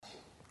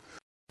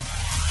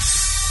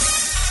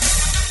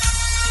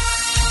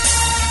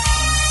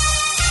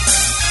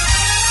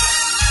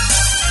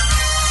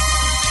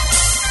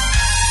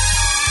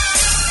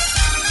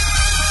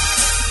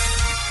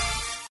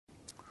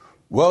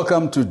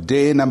Welcome to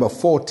day number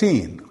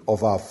 14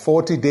 of our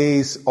 40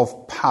 days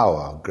of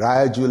power.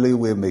 Gradually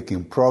we're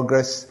making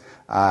progress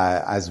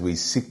as we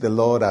seek the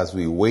Lord, as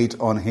we wait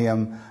on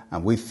Him,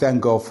 and we thank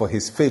God for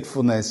His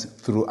faithfulness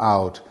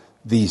throughout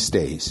these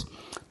days.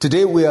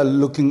 Today we are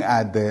looking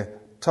at the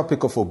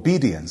topic of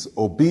obedience.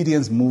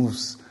 Obedience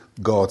moves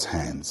God's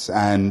hands.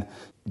 And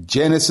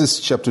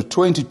Genesis chapter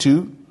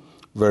 22,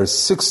 verse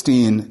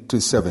 16 to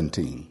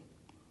 17.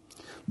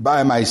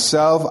 By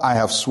myself I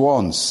have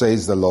sworn,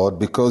 says the Lord,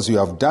 because you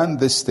have done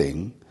this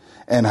thing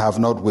and have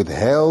not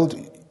withheld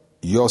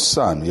your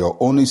son, your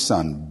only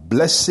son.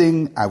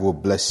 Blessing, I will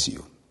bless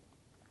you.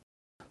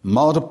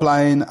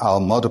 Multiplying,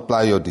 I'll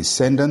multiply your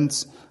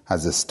descendants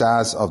as the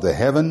stars of the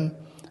heaven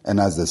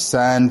and as the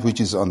sand which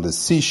is on the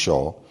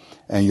seashore,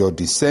 and your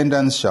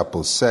descendants shall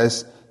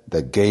possess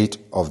the gate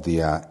of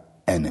their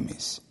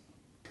enemies.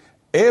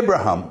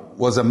 Abraham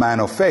was a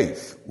man of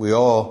faith. We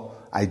all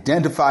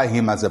identify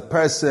him as a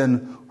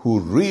person who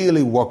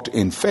really walked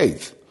in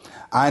faith.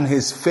 And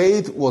his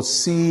faith was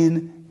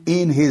seen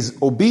in his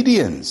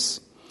obedience.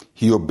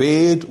 He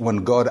obeyed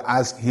when God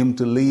asked him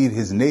to leave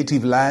his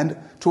native land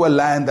to a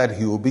land that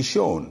he would be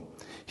shown.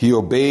 He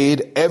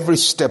obeyed every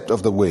step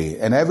of the way.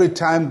 And every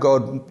time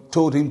God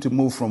told him to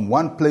move from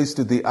one place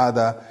to the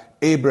other,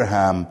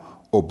 Abraham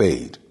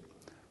obeyed.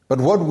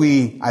 But what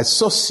we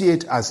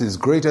associate as his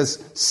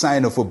greatest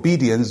sign of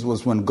obedience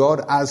was when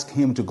God asked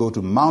him to go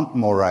to Mount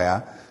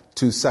Moriah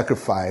to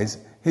sacrifice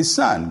his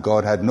son.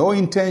 God had no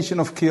intention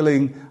of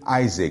killing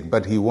Isaac,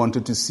 but he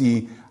wanted to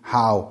see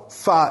how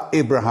far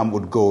Abraham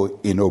would go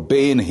in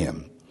obeying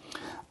him.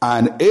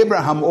 And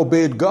Abraham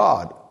obeyed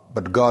God,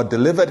 but God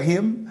delivered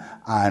him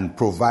and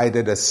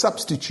provided a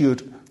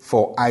substitute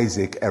for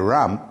Isaac, a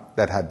ram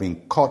that had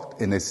been caught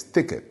in his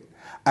thicket.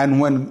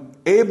 And when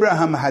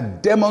Abraham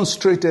had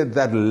demonstrated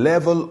that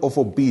level of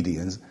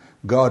obedience,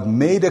 God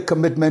made a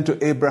commitment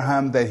to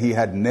Abraham that he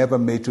had never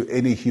made to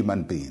any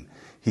human being.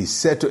 He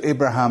said to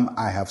Abraham,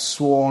 I have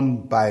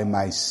sworn by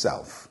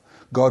myself.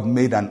 God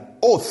made an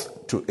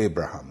oath to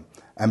Abraham.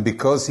 And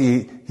because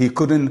he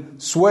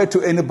couldn't swear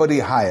to anybody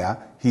higher,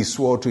 he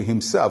swore to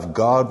himself.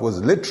 God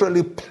was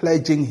literally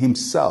pledging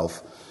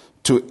himself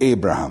to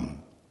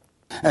Abraham.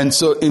 And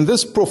so in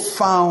this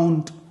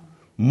profound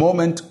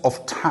moment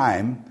of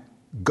time,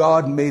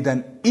 God made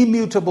an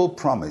immutable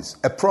promise,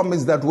 a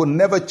promise that will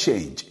never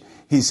change.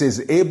 He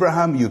says,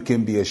 Abraham, you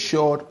can be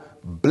assured,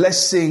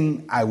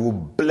 blessing, I will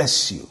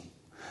bless you.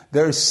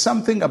 There is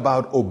something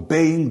about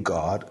obeying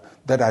God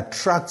that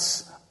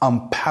attracts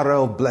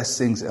unparalleled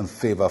blessings and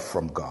favor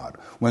from God.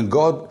 When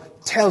God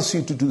tells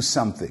you to do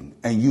something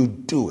and you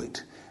do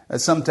it. And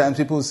sometimes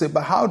people say,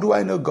 but how do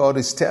I know God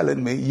is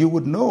telling me? You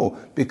would know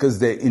because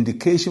the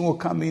indication will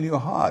come in your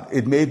heart.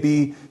 It may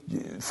be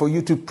for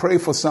you to pray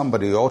for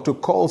somebody or to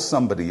call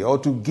somebody or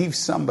to give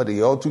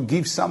somebody or to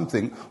give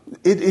something.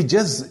 It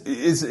just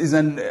is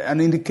an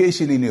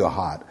indication in your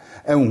heart.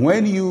 And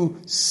when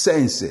you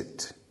sense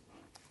it,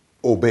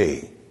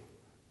 obey.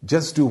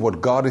 Just do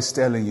what God is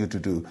telling you to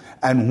do.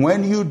 And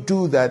when you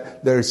do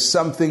that, there is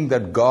something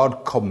that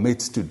God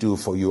commits to do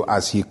for you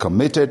as he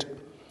committed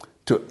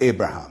to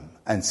Abraham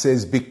and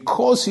says,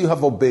 because you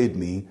have obeyed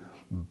me,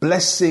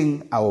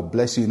 blessing, I will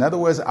bless you. In other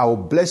words, I will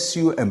bless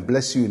you and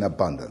bless you in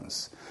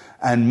abundance.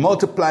 And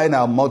multiplying,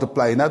 I'll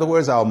multiply. In other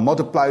words, I'll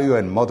multiply you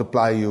and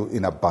multiply you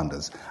in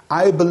abundance.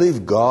 I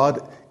believe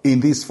God in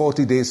these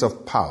 40 days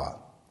of power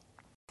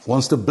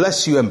wants to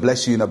bless you and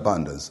bless you in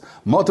abundance,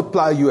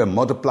 multiply you and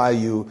multiply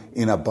you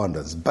in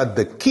abundance. But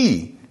the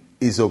key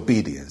is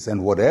obedience.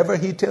 And whatever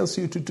he tells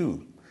you to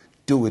do,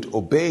 do it,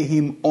 obey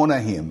him, honor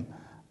him,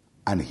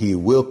 and he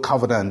will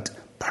covenant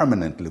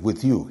permanently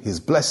with you,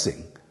 his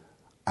blessing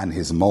and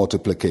his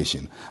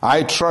multiplication.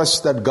 I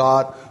trust that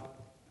God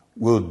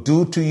will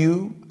do to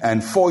you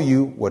and for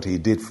you what he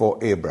did for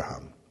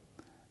Abraham.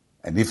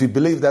 And if you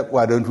believe that,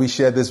 why don't we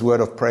share this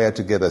word of prayer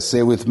together?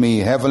 Say with me,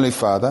 Heavenly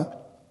Father,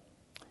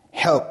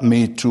 help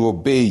me to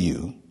obey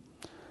you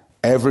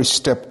every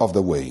step of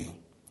the way.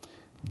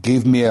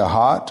 Give me a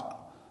heart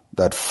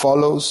that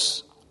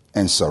follows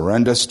and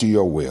surrenders to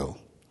your will.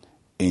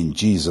 In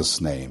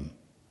Jesus' name,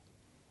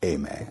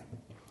 amen.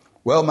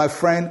 Well, my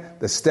friend,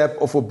 the step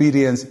of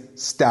obedience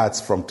starts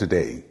from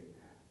today.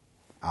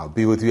 I'll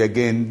be with you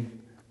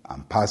again.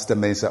 I'm Pastor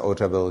Mensa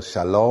Otabil.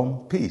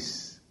 Shalom,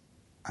 peace,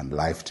 and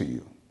life to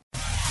you.